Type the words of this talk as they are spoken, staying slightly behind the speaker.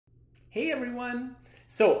Hey everyone!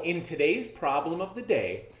 So in today's problem of the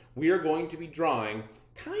day, we are going to be drawing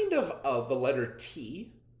kind of the letter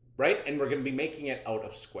T, right? And we're going to be making it out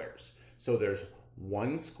of squares. So there's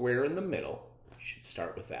one square in the middle. You should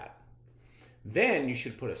start with that. Then you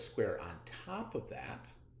should put a square on top of that,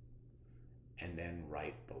 and then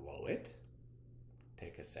right below it.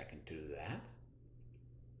 Take a second to do that.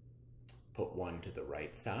 Put one to the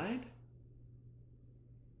right side.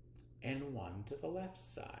 And one to the left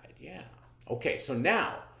side, yeah. Okay, so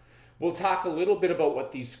now we'll talk a little bit about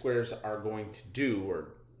what these squares are going to do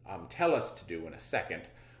or tell us to do in a second.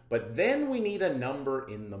 But then we need a number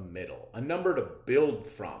in the middle, a number to build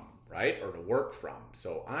from, right? Or to work from.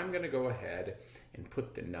 So I'm going to go ahead and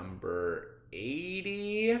put the number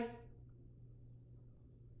 89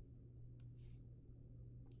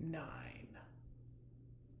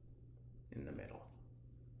 in the middle.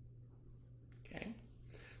 Okay.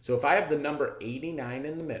 So if I have the number 89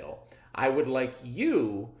 in the middle, I would like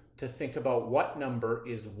you to think about what number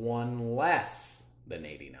is one less than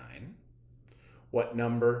 89. What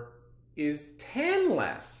number is 10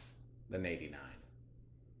 less than 89?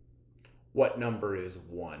 What number is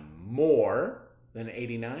one more than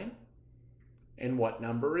 89? And what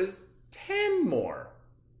number is 10 more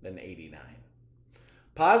than 89?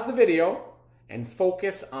 Pause the video and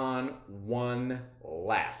focus on one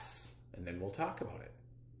less, and then we'll talk about it.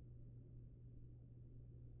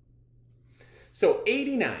 So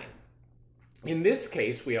 89, in this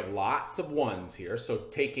case, we have lots of ones here, so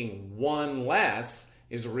taking one less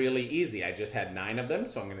is really easy. I just had 9 of them,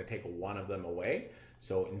 so I'm going to take one of them away.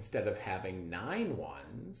 So instead of having 9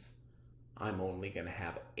 ones, I'm only going to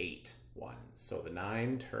have 8 ones. So the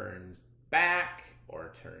 9 turns back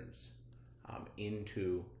or turns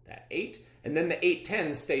into that 8. And then the 8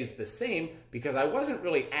 tens stays the same because I wasn't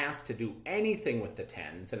really asked to do anything with the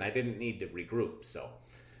tens and I didn't need to regroup. So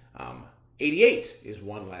 88 is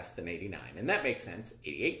one less than 89, and that makes sense.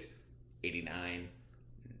 88, 89.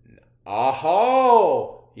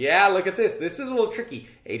 Oh, yeah, look at this. This is a little tricky.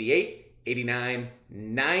 88, 89,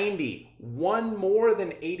 90. One more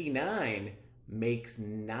than 89 makes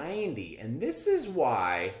 90, and this is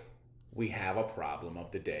why we have a problem of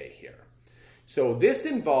the day here. So this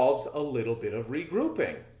involves a little bit of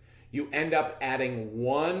regrouping. You end up adding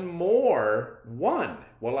one more 1.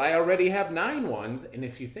 Well, I already have 9 ones, and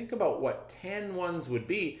if you think about what 10 ones would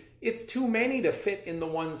be, it's too many to fit in the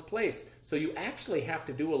ones place. So you actually have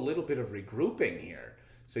to do a little bit of regrouping here.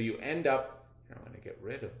 So you end up, here, I'm going to get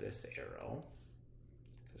rid of this arrow,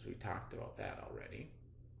 because we talked about that already.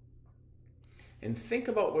 And think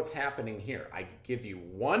about what's happening here. I give you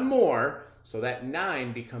one more, so that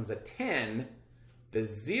 9 becomes a 10. The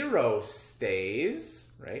 0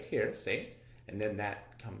 stays right here, see? And then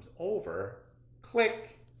that comes over,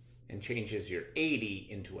 click, and changes your 80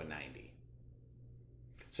 into a 90.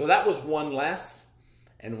 So that was one less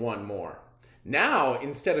and one more. Now,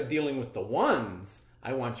 instead of dealing with the ones,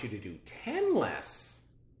 I want you to do 10 less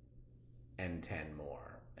and 10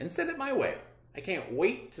 more. And send it my way. I can't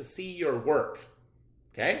wait to see your work.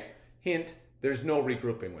 Okay? Hint, there's no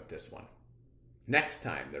regrouping with this one. Next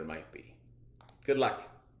time there might be. Good luck.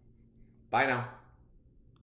 Bye now.